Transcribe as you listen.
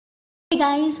Hey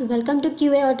guys, welcome to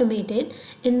QA Automated.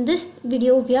 In this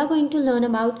video, we are going to learn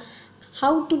about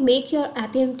how to make your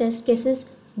Appium test cases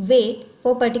wait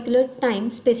for particular time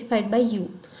specified by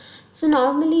you. So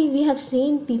normally we have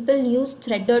seen people use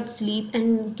thread.sleep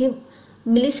and give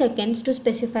milliseconds to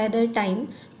specify their time,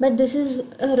 but this is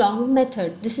a wrong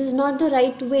method. This is not the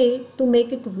right way to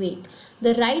make it wait.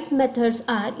 The right methods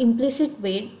are implicit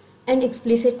wait and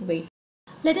explicit wait.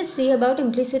 Let us see about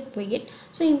implicit wait.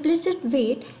 So implicit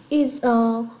wait is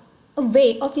a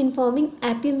way of informing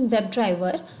Appium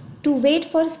WebDriver to wait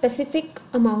for a specific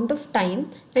amount of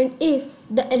time, and if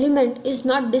the element is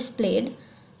not displayed,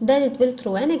 then it will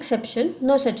throw an exception,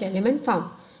 no such element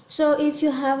found. So if you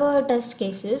have a test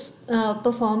cases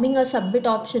performing a submit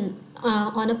option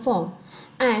on a form,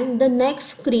 and the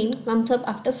next screen comes up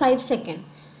after 5 seconds,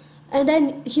 and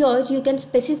then here you can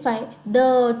specify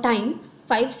the time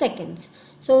 5 seconds.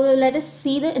 So let us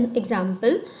see the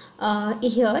example.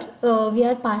 Here we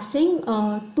are passing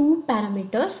two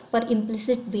parameters for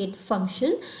implicit wait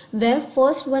function, where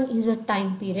first one is a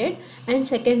time period and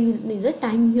second one is a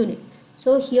time unit.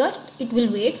 So here it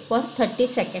will wait for 30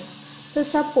 seconds. So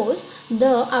suppose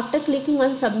after clicking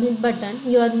on submit button,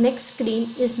 your next screen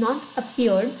is not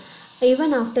appeared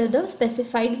even after the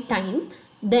specified time,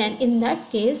 then in that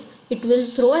case it will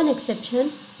throw an exception,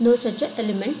 no such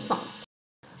element found.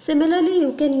 Similarly,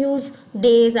 you can use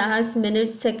days, hours,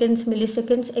 minutes, seconds,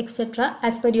 milliseconds, etc.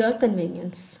 as per your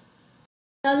convenience.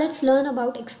 Now let's learn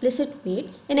about explicit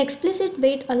wait. In explicit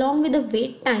wait, along with the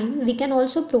wait time, we can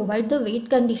also provide the wait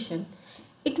condition.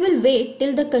 It will wait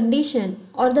till the condition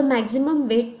or the maximum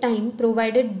wait time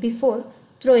provided before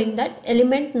throwing that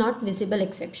element not visible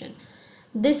exception.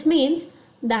 This means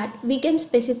that we can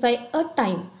specify a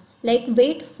time like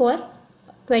wait for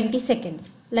 20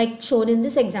 seconds like shown in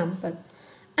this example.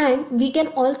 And we can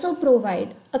also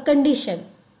provide a condition.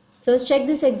 So check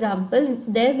this example.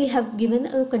 There we have given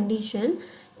a condition.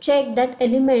 Check that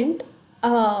element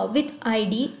with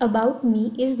ID about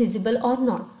me is visible or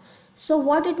not. So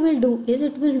what it will do is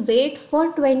it will wait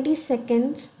for 20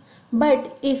 seconds.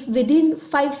 But if within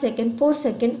 5 seconds, 4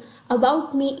 seconds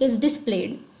about me is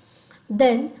displayed,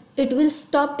 then it will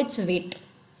stop its wait.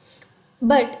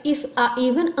 But if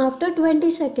even after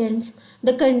 20 seconds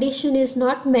the condition is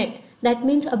not met, that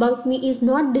means about me is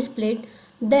not displayed,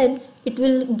 then it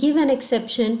will give an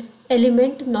exception,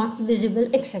 element not visible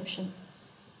exception.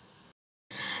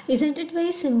 Isn't it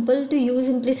very simple to use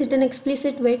implicit and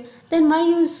explicit wait? Then why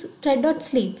use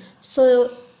thread.sleep?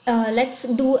 So let's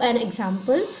do an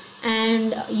example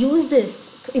and use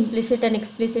this implicit and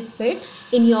explicit wait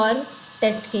in your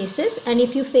test cases. And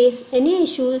if you face any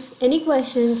issues, any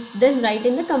questions, then write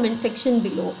in the comment section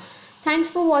below. Thanks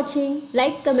for watching.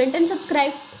 Like, comment and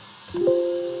subscribe.